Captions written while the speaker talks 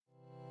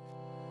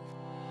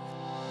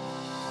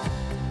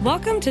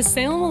Welcome to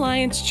Salem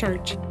Alliance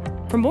Church.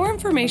 For more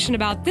information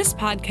about this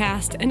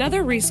podcast and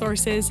other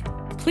resources,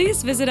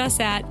 please visit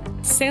us at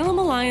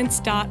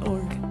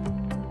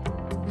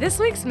salemalliance.org. This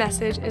week's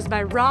message is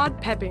by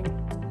Rod Pepping.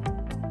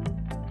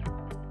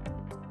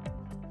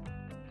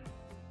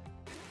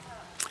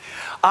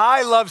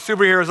 I love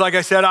superheroes. Like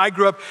I said, I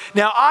grew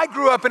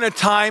up in a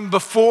time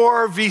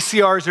before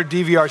VCRs or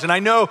DVRs. And I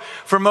know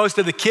for most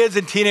of the kids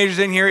and teenagers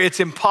in here,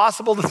 it's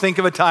impossible to think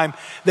of a time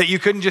that you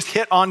couldn't just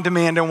hit on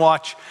demand and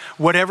watch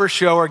whatever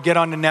show or get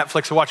onto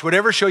Netflix or watch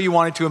whatever show you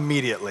wanted to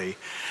immediately.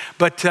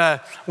 But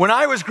when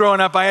I was growing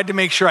up, I had to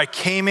make sure I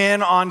came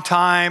in on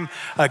time,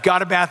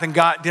 got a bath and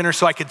got dinner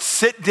so I could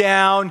sit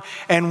down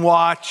and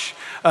watch.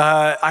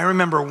 I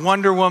remember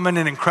Wonder Woman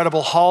and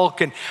Incredible Hulk,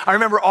 and I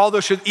remember all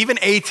those shows, even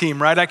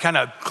A-Team, right? I kind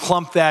of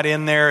clumped that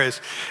in there as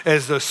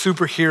those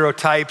superhero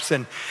types,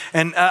 and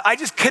I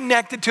just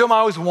connected to them. I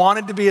always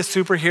wanted to be a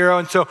superhero,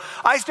 and so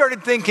I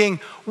started thinking,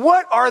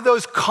 what are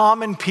those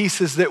common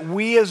pieces that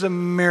we as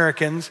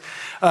Americans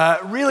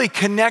really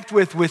connect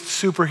with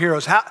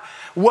superheroes?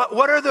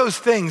 What are those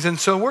things? And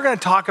so we're going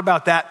to talk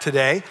about that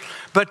today.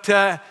 But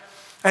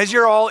as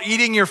you're all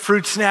eating your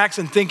fruit snacks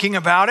and thinking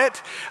about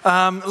it,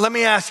 let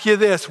me ask you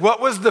this. What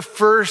was the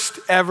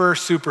first ever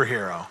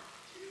superhero?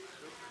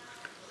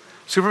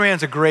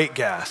 Superman's a great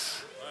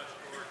guess.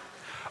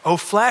 Oh,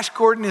 Flash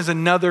Gordon is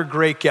another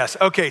great guess.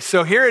 Okay,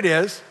 so here it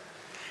is.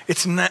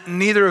 It's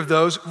neither of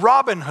those.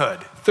 Robin Hood,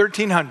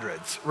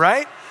 1300s,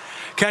 right?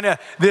 Kind of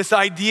this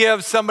idea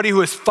of somebody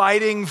who is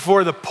fighting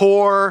for the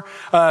poor,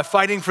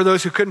 fighting for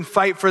those who couldn't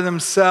fight for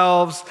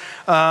themselves.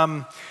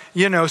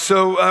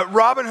 So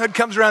Robin Hood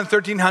comes around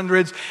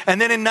 1300s,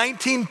 and then in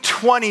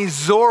 1920,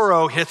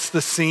 Zorro hits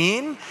the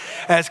scene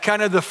as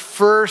kind of the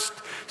first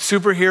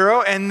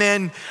superhero. And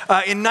then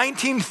in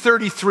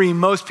 1933,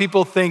 most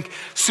people think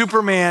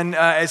Superman,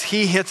 as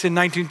he hits in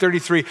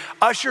 1933,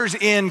 ushers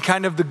in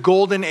kind of the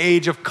golden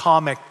age of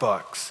comic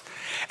books.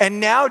 And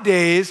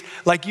nowadays,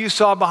 like you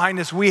saw behind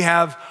us, we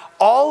have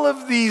all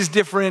of these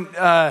different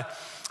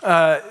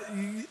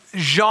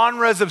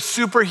genres of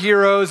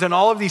superheroes and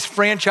all of these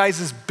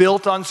franchises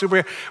built on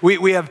superheroes.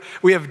 We have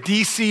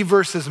DC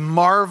versus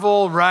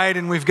Marvel, right?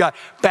 And we've got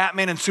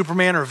Batman and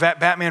Superman, or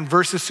Batman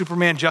versus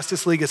Superman.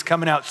 Justice League is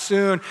coming out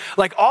soon.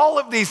 Like, all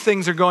of these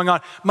things are going on.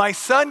 My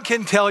son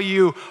can tell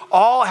you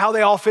how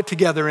they all fit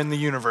together in the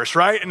universe,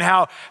 right? And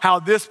how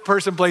this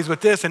person plays with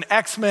this, and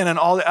X-Men and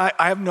all that.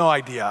 I have no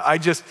idea. I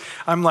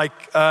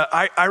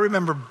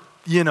remember,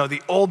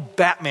 the old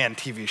Batman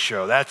TV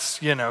show. That's,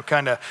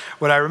 kind of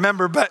what I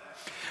remember. But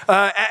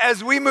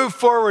as we move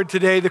forward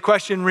today, the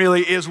question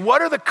really is,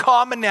 what are the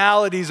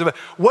commonalities of it?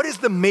 What is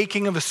the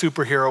making of a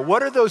superhero?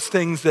 What are those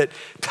things that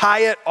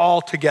tie it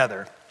all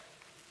together?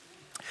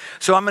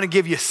 So I'm going to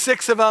give you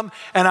 6 of them,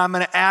 and I'm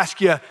going to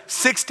ask you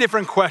 6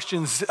 different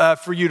questions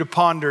for you to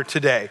ponder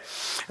today.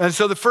 And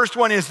so the first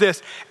one is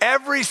this: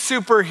 every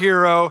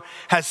superhero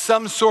has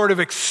some sort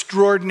of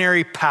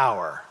extraordinary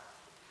power.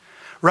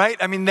 Right?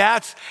 I mean,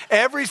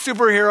 every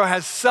superhero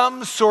has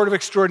some sort of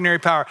extraordinary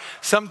power.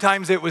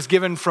 Sometimes it was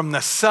given from the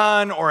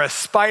sun, or a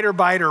spider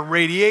bite, or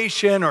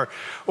radiation,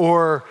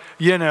 or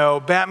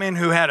Batman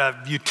who had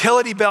a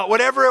utility belt,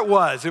 whatever it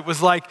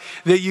was like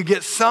that you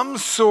get some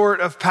sort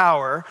of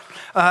power.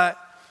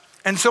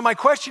 And so my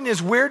question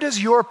is, where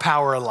does your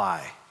power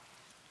lie?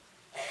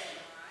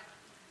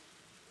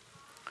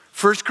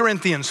 1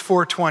 Corinthians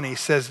 4:20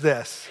 says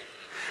this: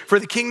 "For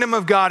the kingdom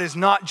of God is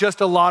not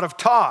just a lot of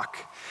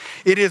talk.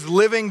 It is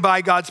living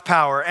by God's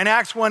power." And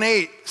Acts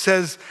 1:8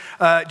 says,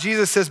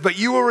 Jesus says, "But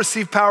you will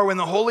receive power when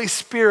the Holy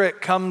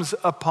Spirit comes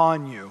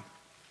upon you."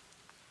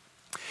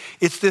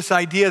 It's this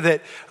idea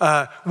that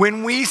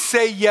when we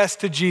say yes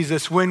to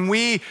Jesus, when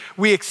we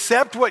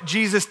accept what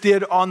Jesus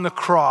did on the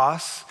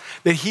cross,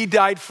 that he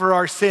died for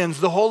our sins,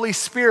 the Holy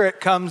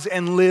Spirit comes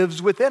and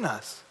lives within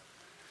us.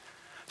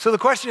 So the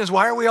question is,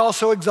 why are we all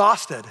so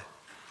exhausted?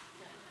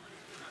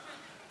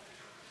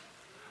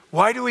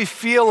 Why do we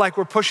feel like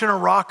we're pushing a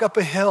rock up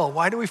a hill?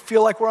 Why do we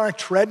feel like we're on a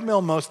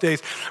treadmill most days,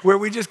 where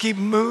we just keep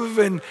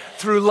moving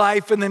through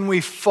life and then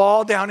we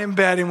fall down in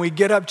bed and we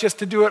get up just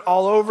to do it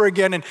all over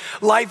again, and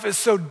life is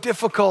so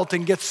difficult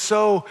and gets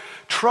so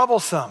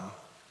troublesome?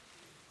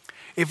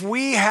 If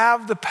we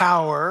have the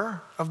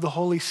power of the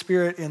Holy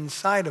Spirit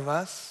inside of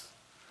us,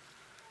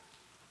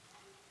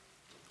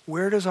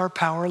 where does our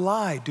power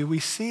lie? Do we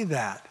see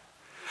that?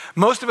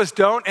 Most of us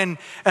don't, and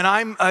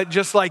I'm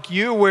just like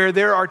you, where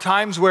there are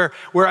times where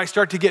I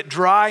start to get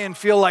dry and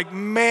feel like,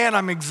 man,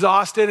 I'm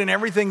exhausted and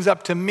everything's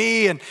up to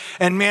me,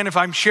 and man, if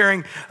I'm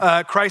sharing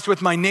Christ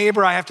with my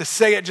neighbor, I have to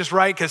say it just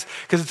right because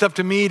it's up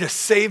to me to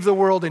save the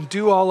world and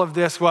do all of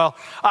this. Well,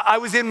 I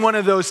was in one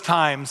of those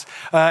times,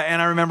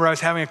 and I remember I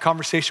was having a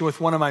conversation with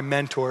one of my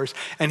mentors,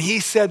 and he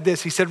said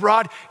this. He said,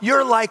 "Rod,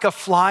 you're like a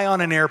fly on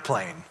an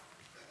airplane."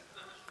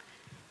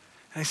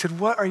 And I said,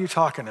 "What are you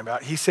talking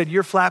about?" He said,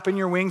 "You're flapping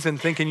your wings and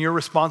thinking you're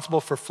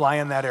responsible for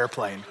flying that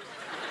airplane."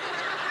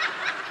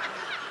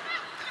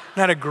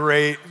 Not a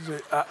great,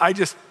 I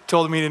just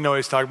told him he didn't know what he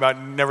was talking about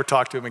and never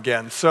talked to him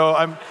again. So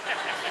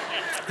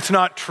It's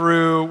not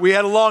true. We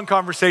had a long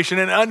conversation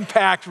and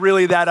unpacked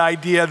really that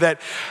idea that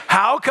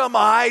how come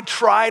I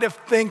try to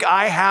think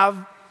I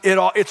have it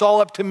all, it's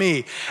all up to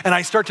me. And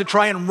I start to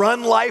try and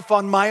run life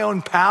on my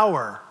own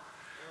power.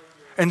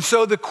 And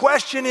so the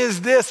question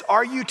is this,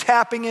 are you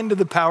tapping into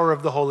the power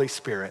of the Holy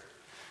Spirit?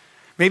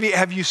 Maybe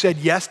have you said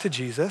yes to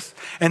Jesus?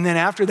 And then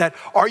after that,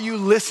 are you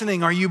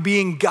listening? Are you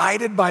being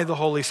guided by the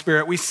Holy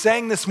Spirit? We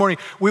sang this morning,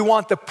 we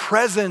want the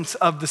presence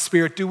of the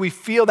Spirit. Do we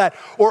feel that?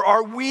 Or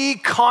are we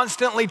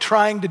constantly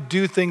trying to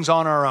do things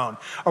on our own?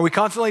 Are we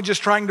constantly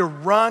just trying to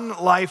run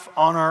life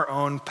on our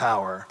own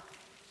power?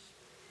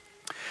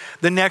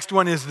 The next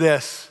one is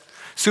this.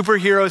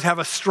 Superheroes have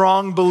a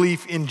strong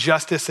belief in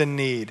justice and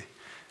need.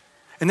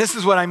 And this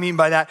is what I mean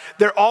by that.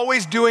 They're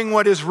always doing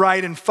what is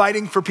right and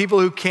fighting for people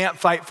who can't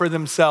fight for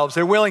themselves.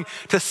 They're willing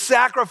to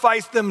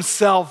sacrifice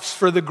themselves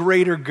for the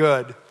greater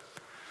good.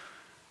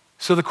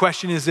 So the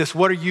question is this,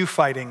 what are you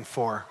fighting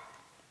for?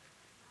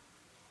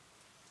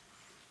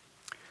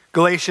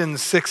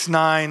 Galatians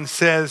 6:9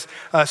 says,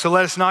 so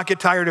let us not get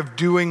tired of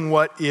doing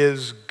what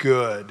is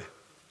good.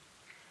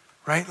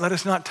 Right? Let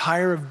us not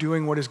tire of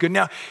doing what is good.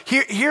 Now,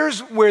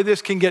 here's where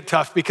this can get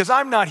tough because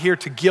I'm not here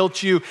to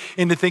guilt you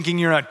into thinking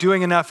you're not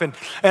doing enough. And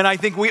I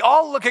think we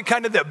all look at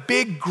kind of the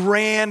big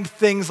grand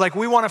things like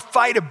we want to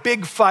fight a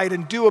big fight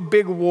and do a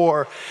big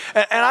war.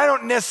 And I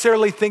don't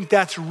necessarily think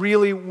that's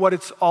really what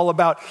it's all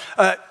about.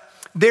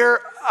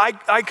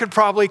 I could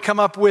probably come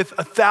up with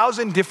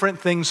 1,000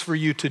 different things for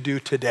you to do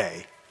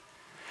today.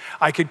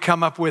 I could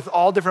come up with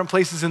all different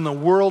places in the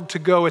world to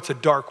go. It's a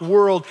dark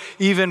world.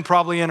 Even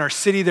probably in our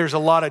city, there's a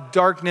lot of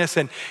darkness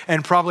and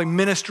probably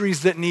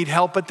ministries that need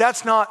help. But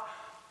that's not,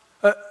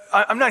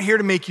 I'm not here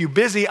to make you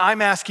busy.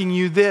 I'm asking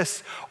you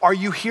this. Are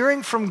you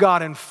hearing from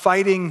God and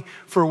fighting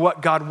for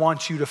what God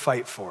wants you to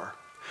fight for?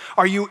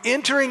 Are you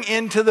entering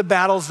into the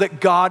battles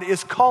that God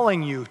is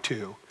calling you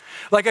to?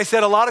 Like I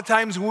said, a lot of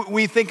times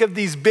we think of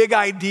these big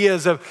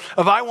ideas of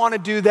I want to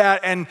do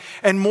that, and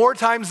more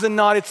times than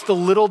not, it's the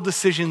little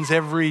decisions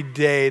every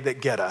day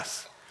that get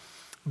us.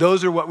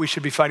 Those are what we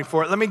should be fighting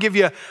for. Let me give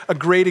you a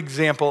great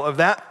example of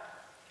that.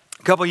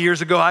 A couple of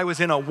years ago, I was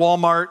in a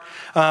Walmart,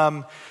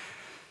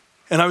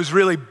 and I was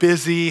really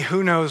busy.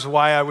 Who knows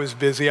why I was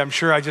busy? I'm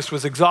sure I just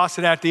was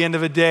exhausted at the end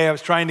of the day. I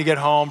was trying to get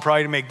home,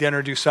 probably to make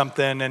dinner, do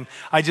something. And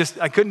I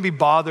couldn't be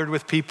bothered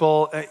with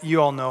people.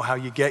 You all know how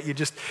you get.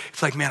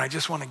 It's like, man, I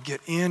just want to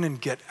get in and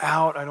get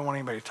out. I don't want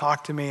anybody to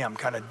talk to me. I'm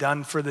kind of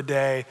done for the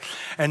day.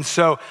 And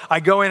so I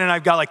go in and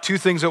I've got like 2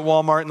 things at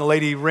Walmart, and the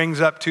lady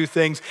rings up 2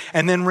 things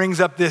and then rings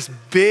up this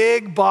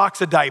big box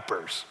of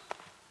diapers.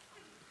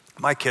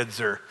 My kids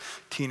are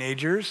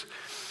teenagers.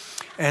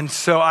 And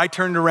so I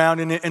turned around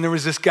and there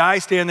was this guy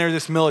standing there,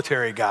 this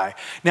military guy.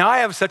 Now I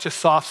have such a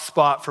soft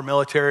spot for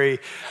military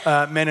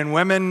men and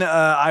women.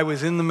 I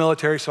was in the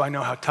military, so I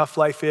know how tough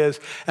life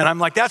is. And I'm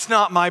like, that's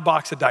not my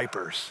box of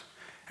diapers.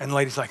 And the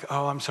lady's like,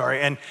 oh, I'm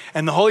sorry.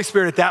 And the Holy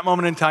Spirit at that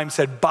moment in time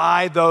said,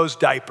 buy those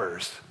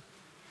diapers.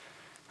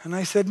 And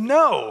I said,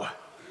 no.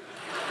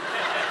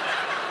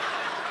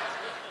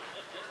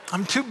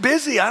 I'm too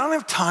busy. I don't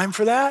have time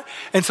for that.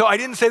 And so I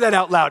didn't say that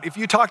out loud. If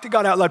you talk to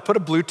God out loud, put a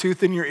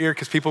Bluetooth in your ear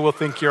because people will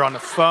think you're on the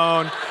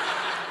phone.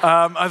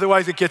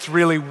 Otherwise, it gets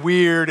really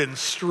weird and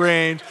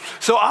strange.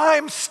 So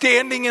I'm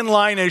standing in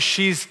line as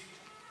she's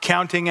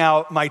counting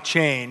out my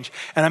change,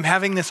 and I'm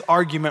having this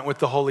argument with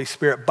the Holy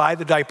Spirit. Buy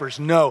the diapers,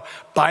 no.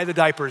 Buy the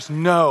diapers,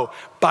 no.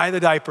 Buy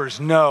the diapers,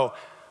 no.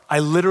 I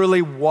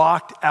literally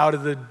walked out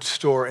of the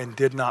store and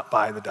did not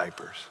buy the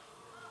diapers.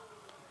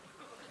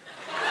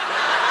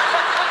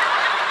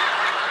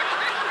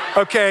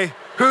 Okay,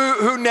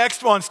 who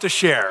next wants to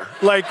share?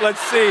 Like,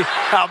 let's see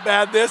how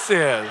bad this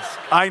is.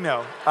 I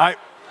know, I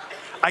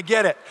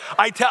get it.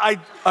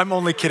 I'm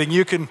only kidding.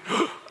 You can,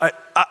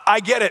 I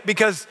get it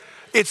because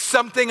it's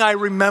something I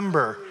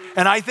remember.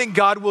 And I think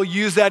God will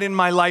use that in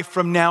my life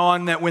from now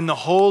on, that when the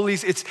Holy,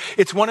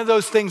 it's one of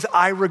those things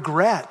I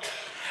regret.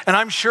 And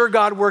I'm sure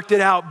God worked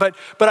it out. But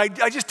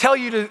I just tell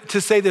you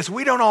to say this,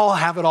 we don't all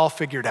have it all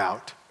figured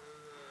out.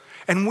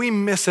 And we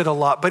miss it a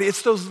lot, but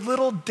it's those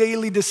little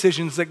daily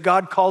decisions that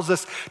God calls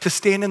us to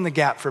stand in the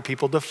gap for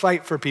people, to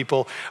fight for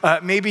people.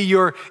 Maybe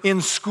you're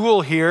in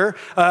school here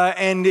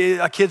and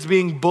a kid's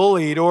being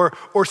bullied or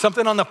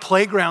something on the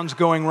playground's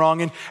going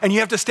wrong and you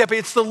have to step in.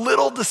 It's the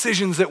little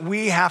decisions that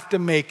we have to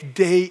make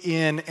day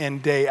in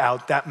and day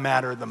out that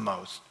matter the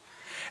most.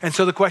 And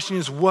so the question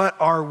is, what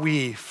are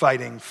we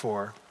fighting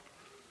for?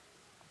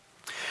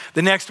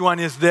 The next one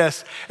is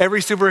this. Every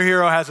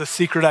superhero has a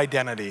secret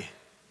identity,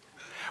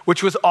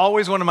 which was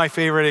always one of my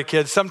favorite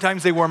kids.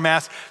 Sometimes they wore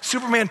masks.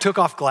 Superman took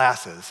off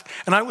glasses.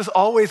 And I was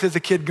always, as a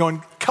kid,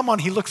 going, come on,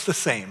 he looks the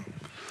same.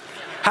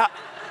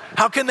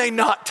 How can they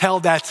not tell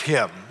that's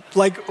him?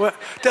 Like, what,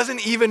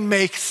 doesn't even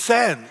make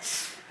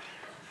sense.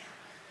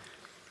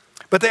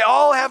 But they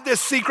all have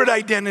this secret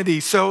identity.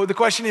 So the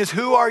question is,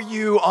 who are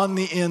you on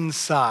the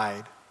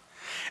inside?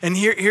 And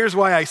here's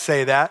why I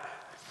say that.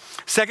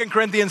 2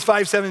 Corinthians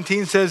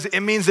 5:17 says, it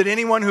means that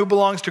anyone who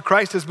belongs to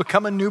Christ has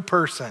become a new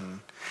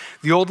person.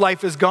 The old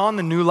life is gone,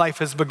 the new life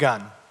has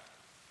begun.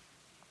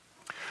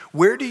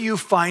 Where do you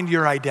find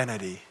your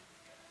identity?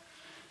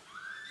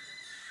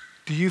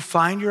 Do you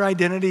find your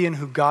identity in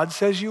who God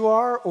says you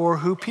are or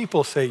who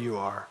people say you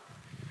are?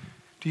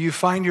 Do you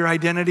find your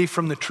identity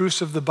from the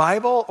truths of the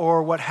Bible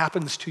or what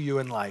happens to you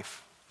in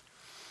life?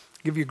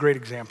 I'll give you a great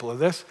example of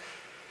this.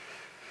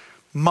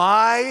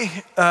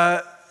 My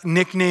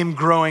nickname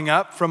growing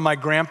up from my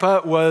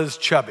grandpa was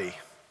Chubby.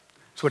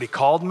 That's what he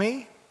called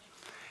me.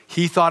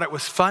 He thought it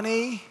was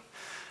funny.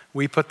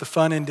 We put the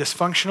fun in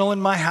dysfunctional in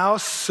my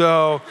house.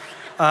 So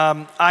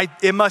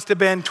it must have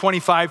been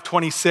 25,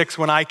 26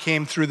 when I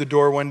came through the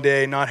door one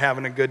day, not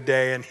having a good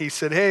day. And he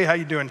said, "Hey, how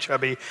you doing,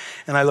 Chubby?"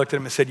 And I looked at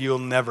him and said, "You'll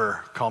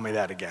never call me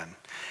that again."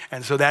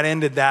 And so that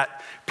ended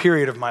that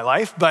period of my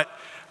life. But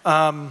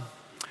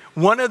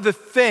one of the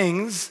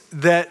things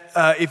that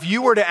if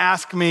you were to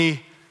ask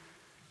me,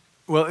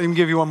 well, let me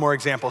give you one more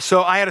example.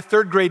 So I had a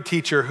third grade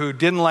teacher who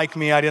didn't like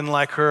me. I didn't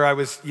like her.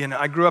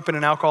 I grew up in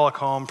an alcoholic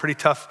home, pretty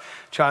tough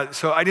child.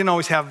 So I didn't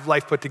always have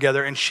life put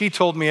together. And she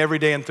told me every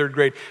day in third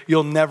grade,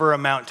 "You'll never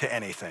amount to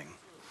anything."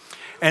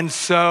 And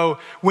so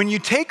when you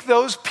take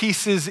those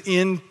pieces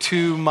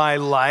into my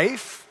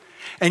life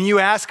and you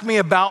ask me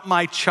about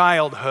my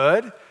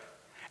childhood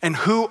and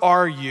who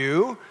are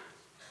you,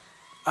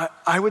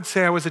 I would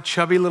say I was a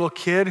chubby little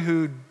kid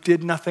who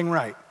did nothing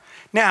right.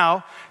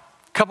 Now,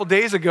 a couple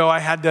days ago, I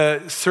had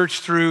to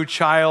search through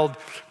child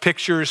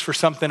pictures for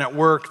something at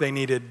work. They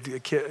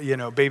needed,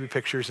 baby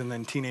pictures and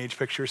then teenage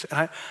pictures.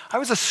 And I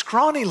was a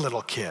scrawny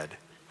little kid.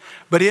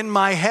 But in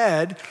my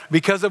head,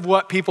 because of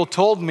what people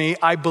told me,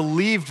 I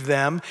believed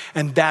them,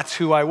 and that's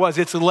who I was.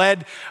 It's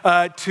led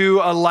to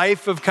a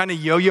life of kind of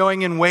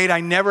yo-yoing in weight. I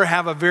never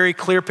have a very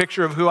clear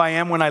picture of who I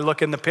am when I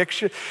look in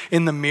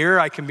the mirror.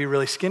 I can be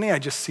really skinny. I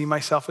just see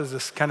myself as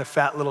this kind of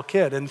fat little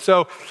kid. And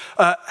so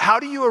how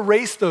do you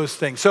erase those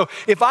things? So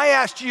if I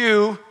asked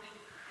you,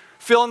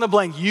 fill in the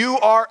blank, you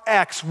are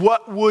X,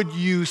 what would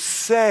you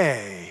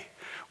say?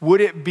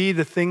 Would it be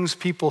the things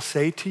people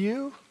say to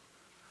you?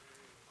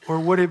 Or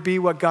would it be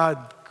what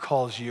God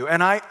calls you?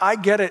 And I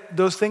get it.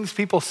 Those things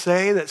people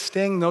say that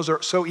sting, those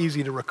are so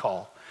easy to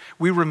recall.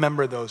 We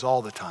remember those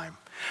all the time.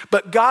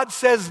 But God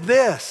says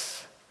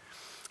this,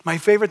 my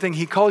favorite thing,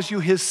 he calls you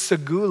his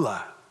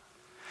segula.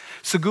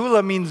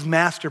 Segula means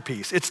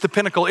masterpiece. It's the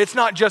pinnacle. It's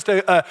not just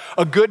a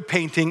good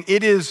painting.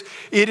 It is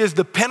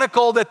the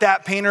pinnacle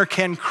that painter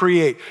can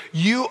create.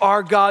 You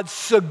are God's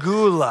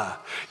segula.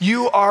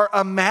 You are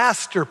a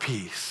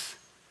masterpiece.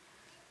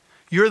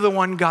 You're the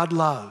one God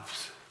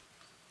loves.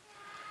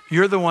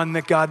 You're the one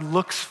that God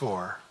looks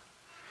for.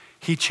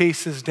 He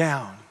chases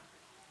down.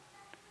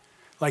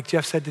 Like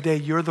Jeff said today,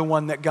 you're the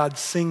one that God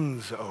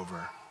sings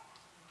over.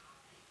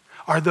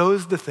 Are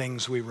those the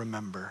things we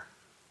remember?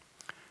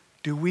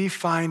 Do we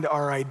find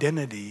our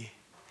identity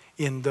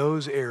in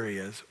those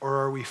areas, or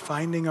are we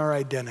finding our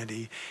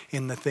identity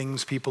in the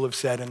things people have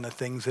said and the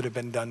things that have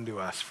been done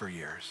to us for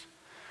years?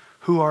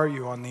 Who are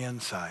you on the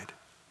inside?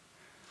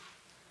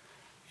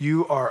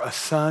 You are a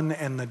son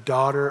and the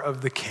daughter of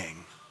the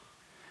King.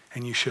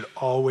 And you should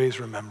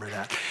always remember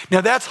that. Now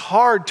that's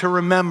hard to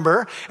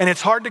remember, and it's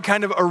hard to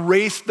kind of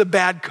erase the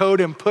bad code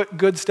and put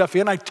good stuff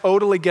in. I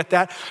totally get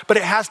that, but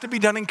it has to be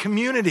done in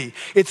community.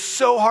 It's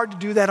so hard to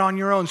do that on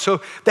your own. So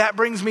that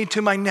brings me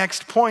to my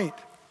next point.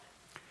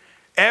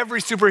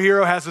 Every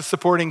superhero has a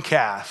supporting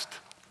cast.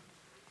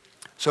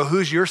 So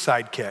who's your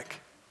sidekick?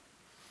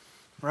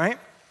 Right?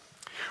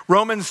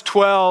 Romans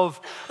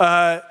 12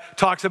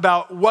 talks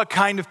about what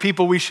kind of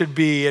people we should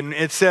be. And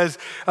it says,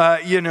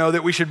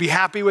 that we should be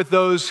happy with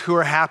those who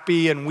are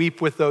happy and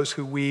weep with those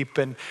who weep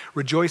and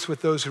rejoice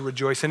with those who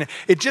rejoice. And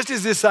it just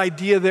is this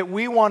idea that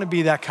we want to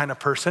be that kind of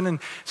person. And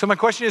so my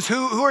question is,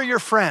 who are your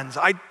friends?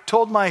 I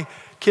told my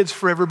kids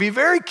forever, be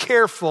very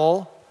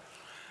careful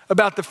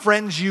about the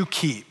friends you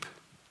keep.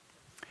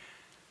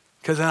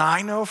 Because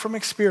I know from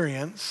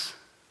experience,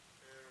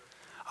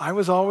 I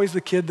was always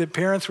the kid that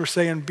parents were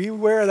saying,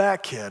 beware of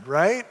that kid,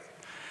 right?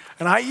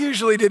 And I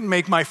usually didn't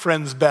make my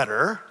friends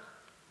better.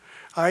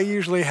 I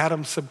usually had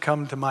them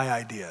succumb to my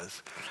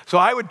ideas. So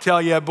I would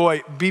tell you,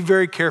 boy, be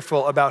very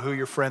careful about who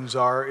your friends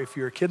are if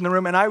you're a kid in the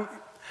room. And I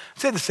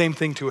say the same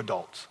thing to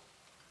adults.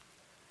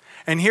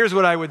 And here's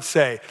what I would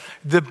say.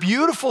 The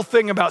beautiful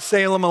thing about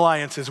Salem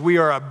Alliance is we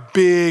are a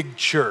big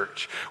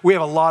church. We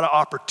have a lot of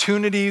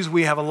opportunities.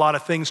 We have a lot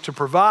of things to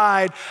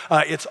provide.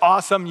 It's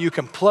awesome. You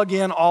can plug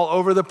in all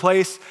over the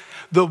place.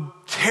 The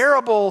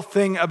terrible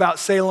thing about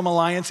Salem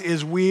Alliance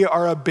is we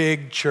are a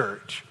big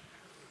church.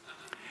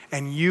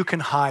 And you can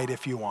hide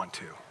if you want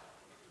to.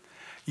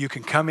 You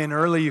can come in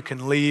early, you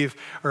can leave,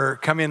 or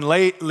come in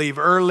late, leave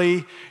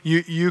early.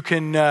 You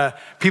can,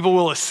 people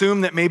will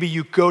assume that maybe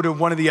you go to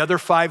one of the other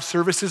 5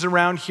 services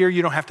around here.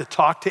 You don't have to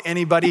talk to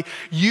anybody.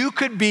 You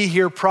could be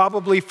here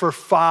probably for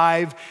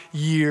 5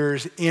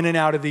 years in and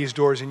out of these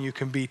doors, and you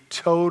can be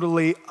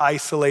totally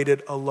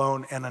isolated,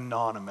 alone, and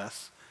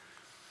anonymous,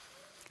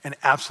 and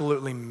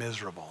absolutely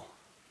miserable.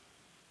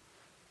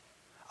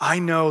 I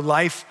know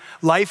life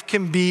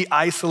can be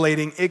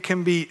isolating. It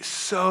can be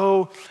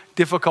so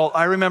difficult.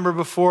 I remember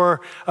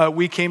before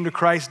we came to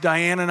Christ,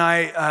 Diane and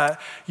I,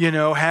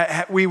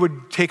 we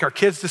would take our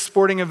kids to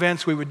sporting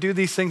events. We would do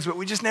these things, but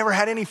we just never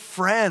had any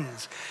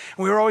friends.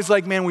 And we were always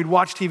like, man, we'd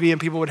watch TV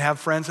and people would have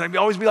friends. And I'd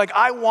always be like,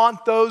 I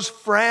want those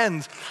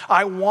friends.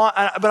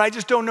 But I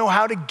just don't know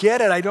how to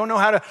get it. I don't know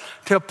how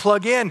to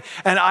plug in.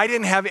 And I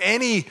didn't have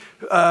any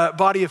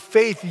body of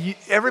faith.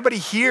 Everybody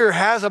here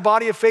has a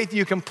body of faith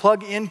you can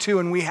plug into,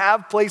 and we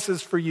have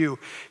places for you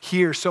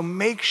here. So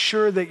make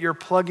sure that you're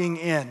plugging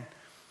in.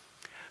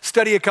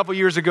 Study a couple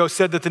years ago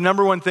said that the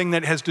number one thing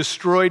that has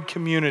destroyed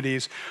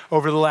communities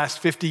over the last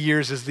 50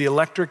 years is the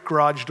electric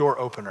garage door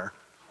opener.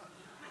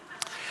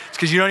 It's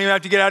because you don't even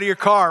have to get out of your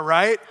car,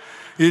 right?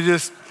 You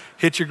just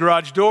hit your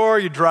garage door,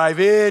 you drive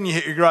in, you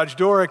hit your garage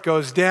door, it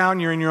goes down,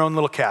 you're in your own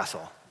little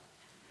castle.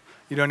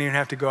 You don't even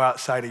have to go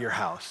outside of your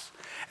house.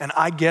 And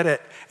I get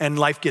it, and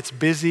life gets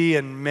busy,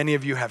 and many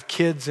of you have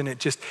kids, and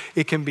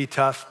it can be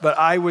tough. But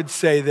I would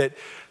say that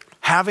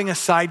having a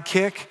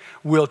sidekick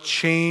will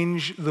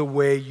change the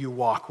way you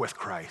walk with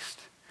Christ.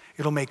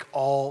 It'll make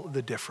all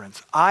the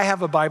difference. I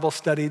have a Bible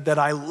study that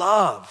I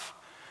love.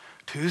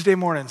 Tuesday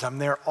mornings, I'm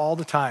there all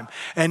the time.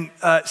 And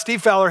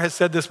Steve Fowler has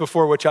said this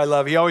before, which I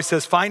love. He always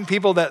says, find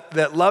people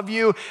that love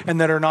you and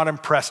that are not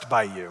impressed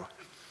by you.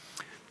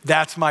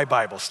 That's my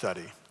Bible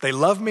study. They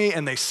love me,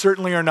 and they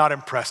certainly are not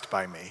impressed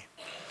by me.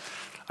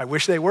 I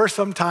wish they were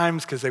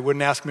sometimes, because they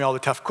wouldn't ask me all the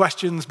tough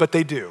questions, but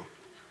they do.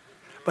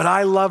 But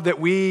I love that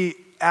we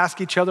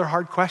ask each other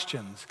hard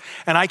questions.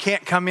 And I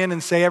can't come in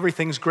and say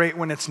everything's great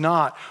when it's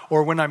not,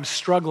 or when I'm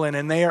struggling.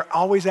 And they are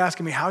always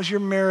asking me, how's your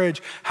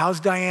marriage? How's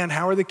Diane?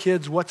 How are the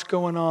kids? What's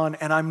going on?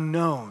 And I'm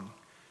known.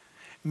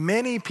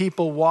 Many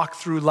people walk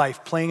through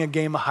life playing a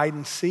game of hide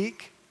and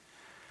seek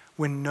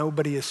when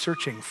nobody is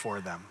searching for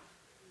them.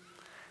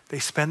 They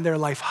spend their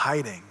life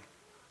hiding.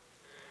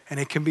 And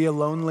it can be a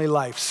lonely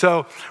life.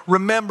 So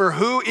remember,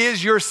 who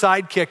is your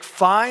sidekick?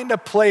 Find a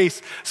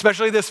place,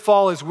 especially this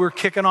fall as we're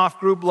kicking off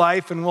group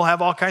life, and we'll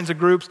have all kinds of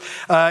groups,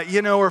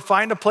 or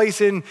find a place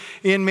in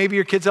maybe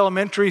your kid's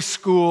elementary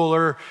school,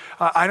 or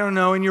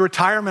in your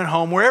retirement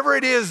home, wherever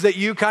it is that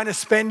you kind of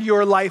spend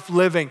your life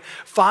living.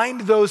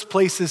 Find those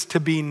places to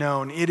be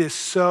known. It is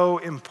so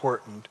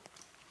important.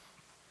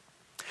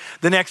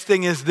 The next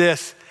thing is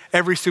this: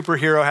 every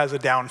superhero has a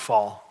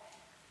downfall.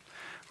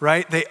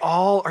 Right? They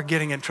all are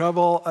getting in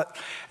trouble.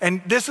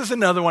 And this is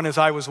another one as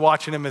I was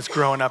watching him as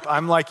growing up.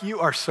 I'm like, you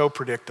are so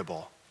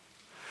predictable.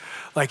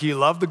 Like, you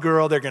love the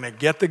girl, they're gonna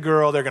get the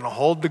girl, they're gonna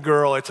hold the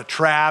girl, it's a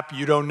trap,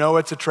 you don't know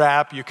it's a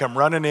trap, you come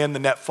running in, the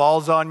net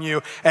falls on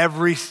you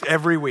every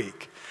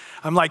week.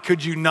 I'm like,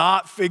 could you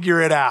not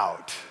figure it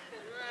out?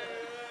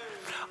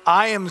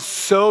 I am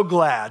so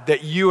glad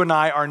that you and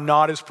I are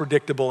not as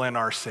predictable in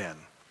our sin.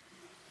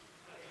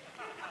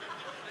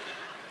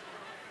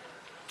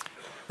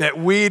 That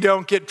we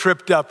don't get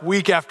tripped up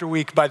week after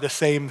week by the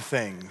same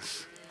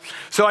things.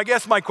 So I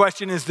guess my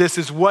question is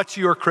this, what's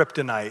your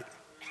kryptonite?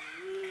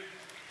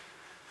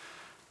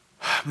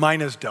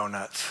 Mine is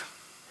donuts.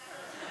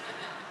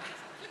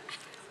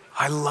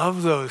 I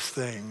love those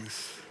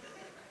things.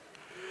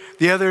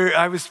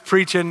 I was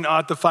preaching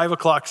at the 5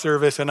 o'clock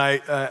service, and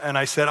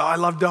I said, I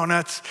love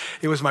donuts.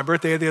 It was my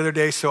birthday the other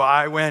day, so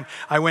I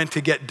went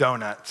to get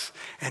donuts.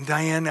 And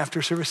Diane,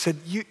 after service, said,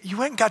 you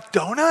went and got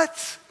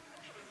donuts?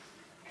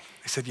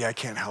 I said, yeah, I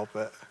can't help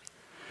it.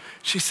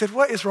 She said,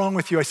 what is wrong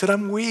with you? I said,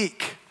 I'm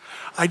weak.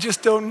 I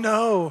just don't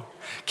know.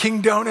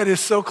 King Donut is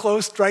so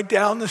close, right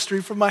down the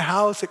street from my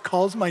house. It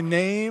calls my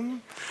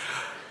name.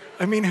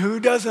 I mean, who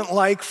doesn't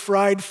like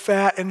fried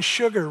fat and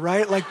sugar,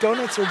 right? Like,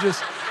 donuts are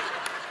just,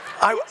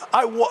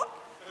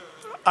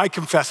 I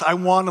confess, I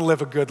want to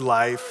live a good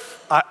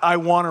life. I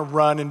want to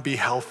run and be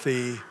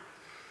healthy.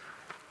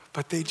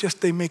 But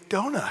they make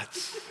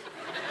donuts.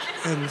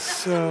 And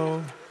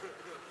so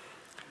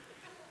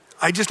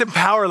I just am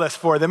powerless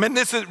for them. And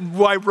this is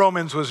why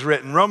Romans was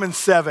written. Romans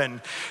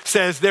 7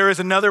 says, there is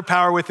another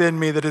power within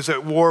me that is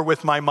at war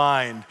with my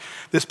mind.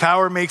 This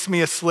power makes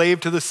me a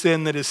slave to the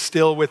sin that is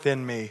still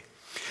within me.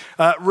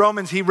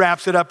 Romans, he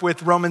wraps it up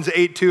with Romans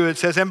 8:2. It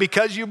says, and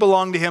because you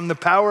belong to him, the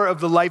power of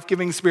the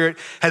life-giving Spirit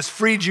has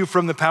freed you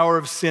from the power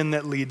of sin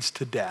that leads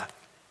to death.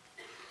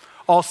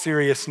 All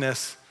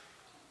seriousness,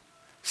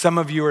 some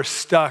of you are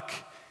stuck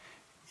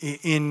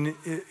in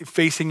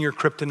facing your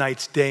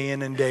kryptonites day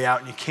in and day out,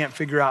 and you can't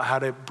figure out how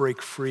to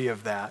break free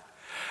of that.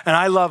 And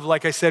I love,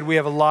 like I said, we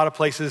have a lot of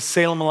places.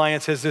 Salem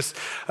Alliance has this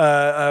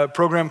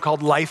program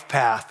called Life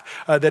Path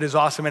that is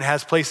awesome. It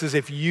has places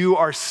if you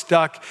are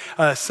stuck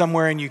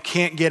somewhere and you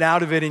can't get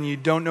out of it and you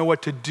don't know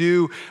what to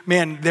do,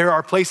 man, there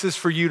are places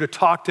for you to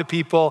talk to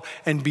people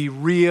and be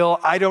real.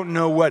 I don't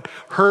know what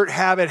hurt,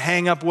 habit,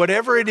 hang up,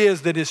 whatever it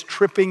is that is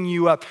tripping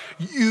you up.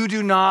 You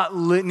do not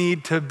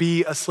need to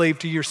be a slave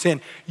to your sin.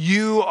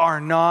 You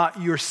are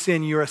not your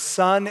sin. You're a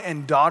son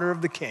and daughter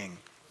of the King.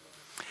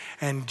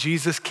 And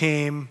Jesus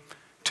came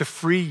to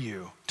free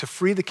you, to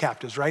free the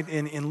captives, right?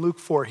 In Luke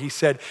 4, he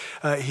said,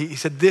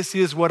 this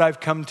is what I've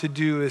come to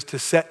do, is to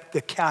set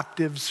the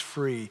captives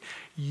free.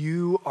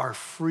 You are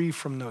free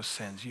from those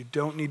sins. You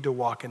don't need to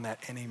walk in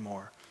that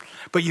anymore.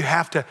 But you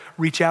have to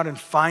reach out and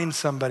find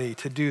somebody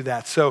to do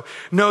that. So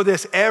know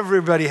this,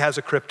 everybody has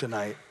a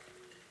kryptonite.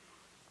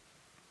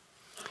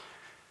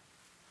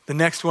 The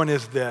next one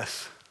is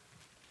this.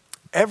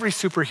 Every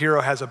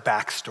superhero has a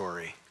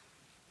backstory.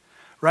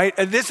 Right?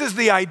 And this is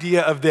the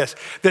idea of this,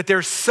 that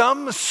there's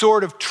some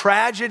sort of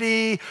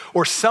tragedy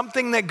or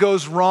something that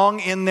goes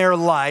wrong in their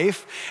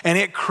life, and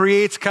it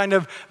creates kind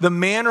of the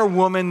man or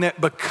woman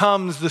that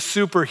becomes the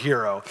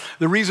superhero.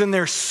 The reason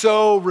they're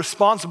so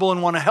responsible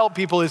and want to help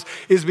people is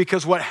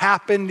because what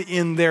happened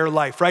in their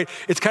life, right?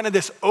 It's kind of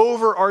this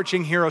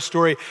overarching hero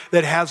story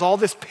that has all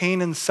this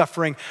pain and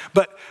suffering,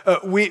 but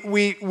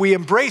we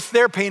embrace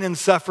their pain and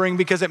suffering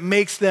because it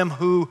makes them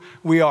who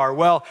we are.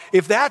 Well,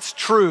 if that's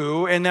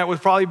true, and that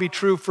would probably be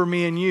true for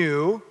me and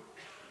you,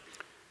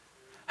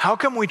 how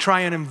come we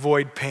try and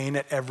avoid pain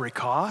at every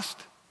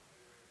cost?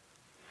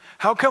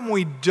 How come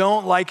we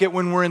don't like it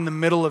when we're in the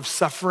middle of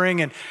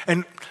suffering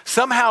and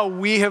somehow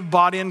we have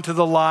bought into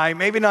the lie,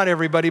 maybe not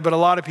everybody, but a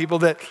lot of people,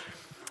 that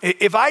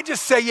if I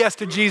just say yes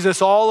to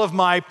Jesus, all of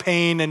my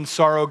pain and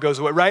sorrow goes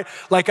away, right?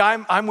 Like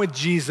I'm with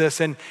Jesus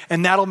and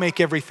that'll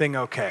make everything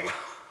okay.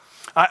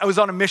 I was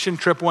on a mission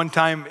trip one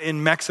time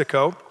in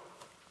Mexico.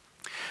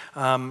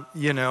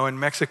 In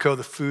Mexico,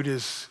 the food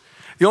is,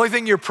 the only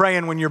thing you're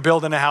praying when you're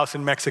building a house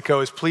in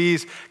Mexico is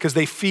please, because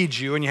they feed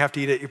you and you have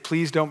to eat it,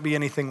 please don't be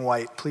anything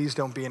white. Please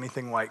don't be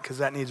anything white, because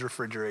that needs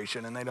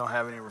refrigeration and they don't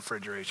have any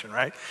refrigeration,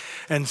 right?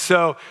 And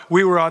so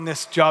we were on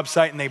this job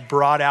site and they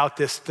brought out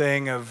this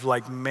thing of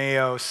like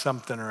mayo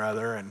something or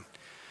other. And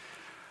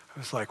I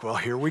was like, well,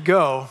 here we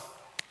go.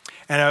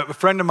 And a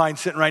friend of mine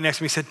sitting right next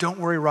to me said, don't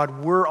worry,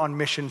 Rod, we're on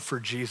mission for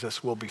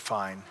Jesus. We'll be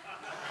fine.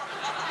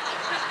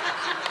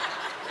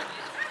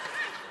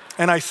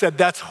 And I said,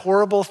 that's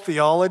horrible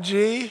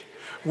theology.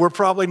 We're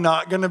probably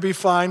not going to be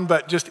fine,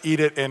 but just eat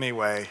it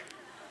anyway.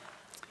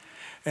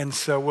 And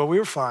so, well, we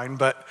were fine,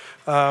 but,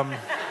 I've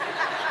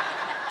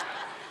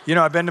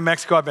been to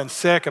Mexico, I've been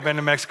sick, I've been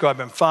to Mexico, I've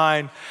been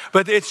fine.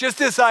 But it's just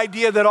this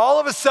idea that all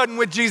of a sudden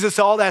with Jesus,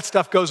 all that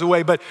stuff goes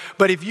away. But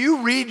if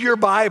you read your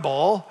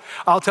Bible,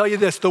 I'll tell you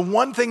this, the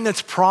one thing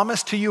that's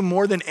promised to you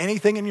more than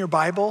anything in your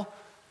Bible,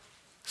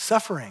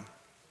 suffering.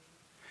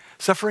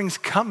 Suffering's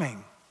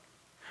coming.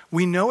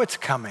 We know it's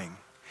coming.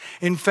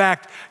 In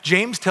fact,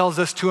 James tells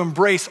us to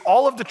embrace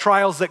all of the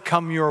trials that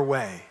come your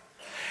way.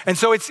 And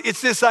so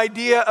it's this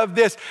idea of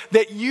this,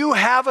 that you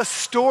have a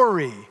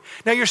story.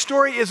 Now, your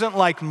story isn't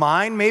like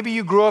mine. Maybe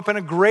you grew up in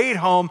a great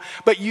home,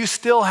 but you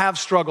still have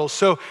struggles.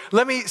 So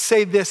let me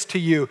say this to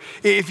you.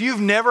 If you've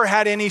never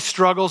had any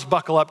struggles,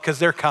 buckle up because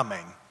they're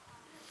coming.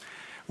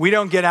 We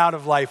don't get out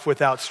of life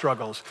without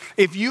struggles.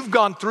 If you've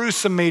gone through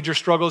some major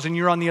struggles and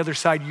you're on the other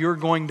side, you're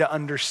going to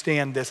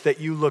understand this,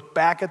 that you look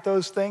back at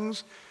those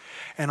things,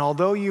 and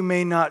although you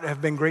may not have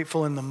been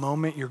grateful in the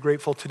moment, you're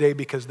grateful today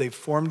because they've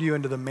formed you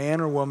into the man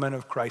or woman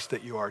of Christ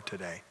that you are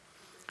today.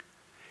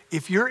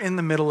 If you're in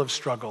the middle of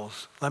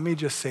struggles, let me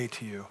just say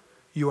to you,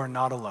 you are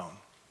not alone.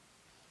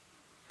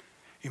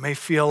 You may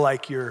feel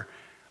like you're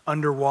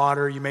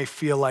underwater. You may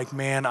feel like,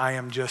 man, I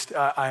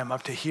am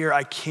up to here.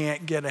 I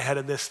can't get ahead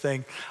of this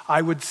thing.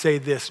 I would say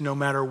this, no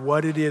matter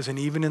what it is, and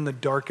even in the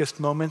darkest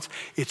moments,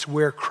 it's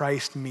where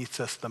Christ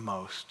meets us the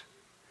most.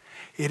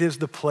 It is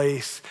the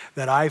place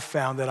that I've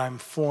found that I'm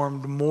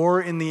formed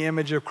more in the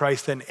image of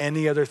Christ than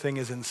any other thing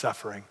is in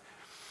suffering.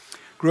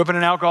 Grew up in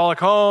an alcoholic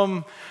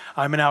home.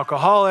 I'm an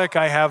alcoholic.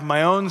 I have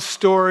my own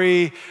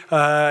story.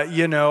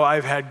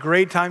 I've had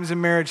great times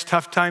in marriage,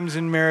 tough times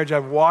in marriage.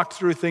 I've walked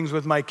through things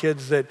with my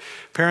kids that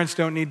parents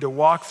don't need to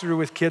walk through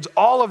with kids,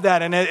 all of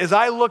that. And as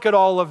I look at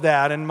all of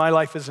that, and my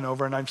life isn't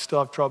over and I still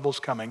have troubles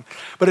coming,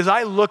 but as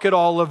I look at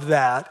all of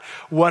that,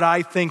 what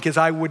I think is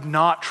I would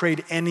not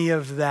trade any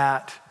of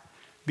that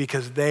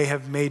because they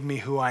have made me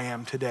who I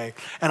am today.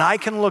 And I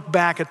can look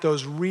back at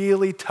those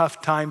really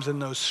tough times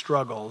and those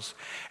struggles,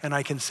 and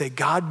I can say,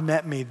 God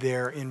met me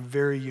there in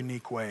very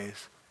unique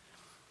ways.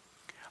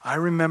 I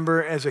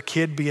remember as a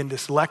kid being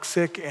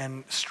dyslexic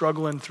and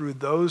struggling through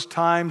those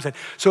times. And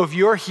so if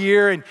you're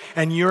here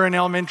and you're in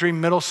elementary,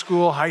 middle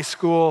school, high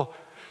school,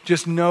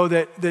 just know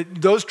that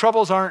those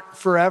troubles aren't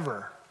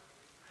forever.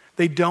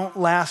 They don't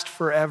last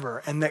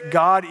forever, and that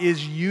God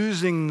is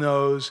using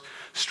those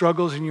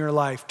struggles in your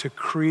life to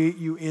create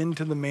you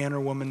into the man or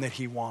woman that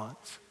he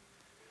wants.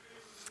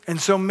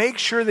 And so make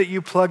sure that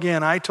you plug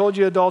in. I told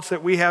you adults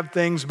that we have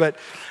things, but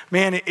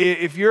man,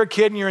 if you're a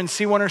kid and you're in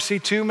C1 or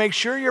C2, make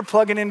sure you're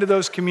plugging into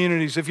those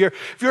communities. If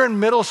you're in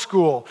middle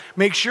school,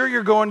 make sure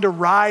you're going to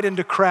Ride and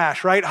to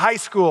Crash, right? High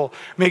school,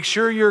 make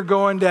sure you're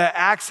going to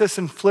Access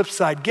and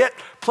Flipside. Get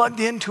plugged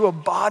into a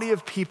body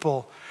of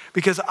people,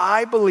 because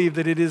I believe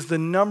that it is the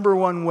number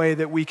one way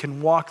that we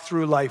can walk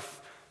through life.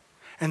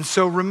 And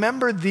so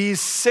remember these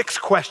 6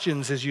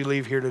 questions as you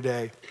leave here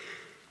today.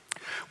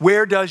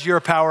 Where does your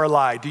power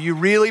lie? Do you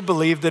really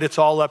believe that it's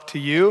all up to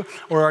you,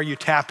 or are you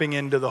tapping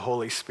into the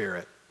Holy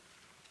Spirit?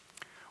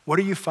 What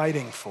are you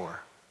fighting for?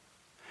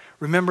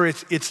 Remember,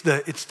 it's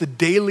the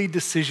daily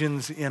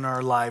decisions in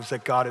our lives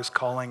that God is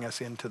calling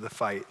us into the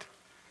fight.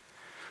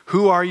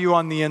 Who are you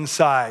on the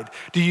inside?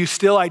 Do you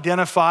still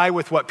identify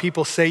with what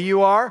people say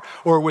you are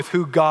or with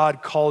who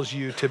God calls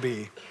you to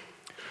be?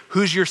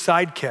 Who's your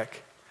sidekick?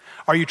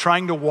 Are you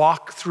trying to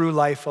walk through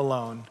life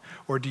alone,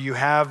 or do you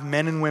have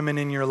men and women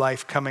in your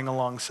life coming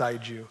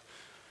alongside you?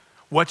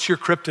 What's your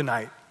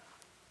kryptonite?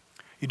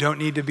 You don't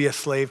need to be a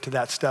slave to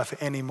that stuff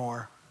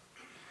anymore.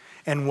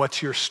 And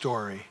what's your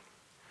story?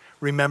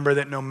 Remember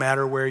that no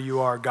matter where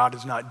you are, God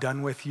is not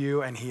done with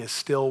you, and he is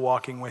still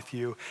walking with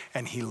you,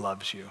 and he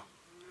loves you.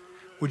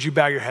 Would you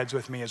bow your heads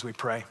with me as we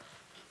pray?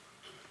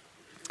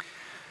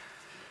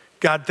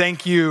 God,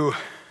 thank you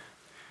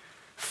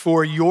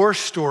for your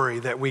story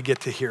that we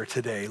get to hear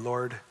today,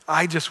 Lord.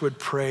 I just would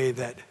pray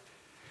that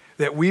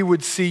we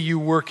would see you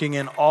working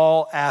in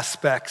all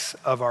aspects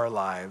of our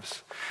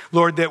lives.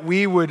 Lord, that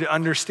we would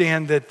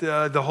understand that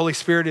the Holy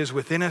Spirit is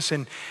within us,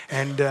 and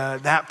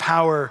that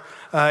power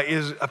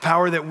is a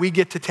power that we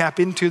get to tap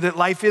into, that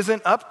life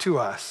isn't up to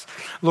us.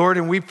 Lord,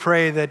 and we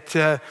pray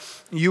that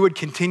you would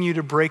continue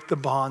to break the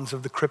bonds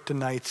of the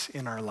kryptonites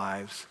in our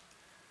lives.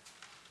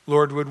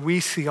 Lord, would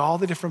we see all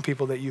the different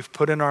people that you've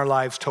put in our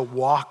lives to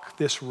walk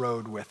this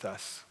road with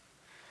us?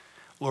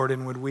 Lord,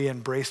 and would we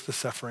embrace the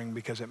suffering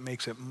because it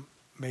makes us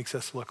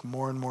look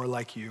more and more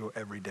like you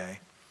every day.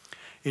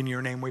 In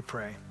your name we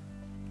pray.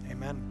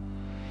 Amen.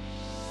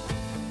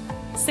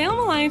 Salem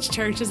Alliance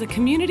Church is a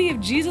community of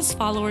Jesus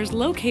followers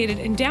located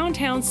in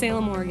downtown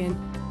Salem, Oregon,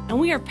 and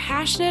we are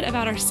passionate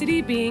about our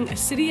city being a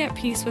city at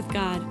peace with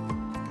God.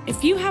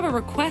 If you have a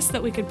request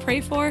that we could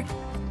pray for,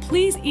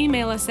 please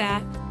email us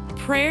at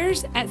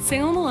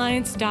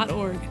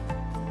prayers@salemalliance.org.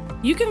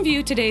 You can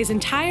view today's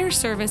entire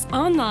service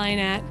online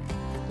at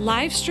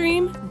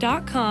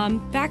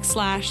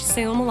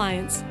livestream.com/Salem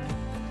Alliance.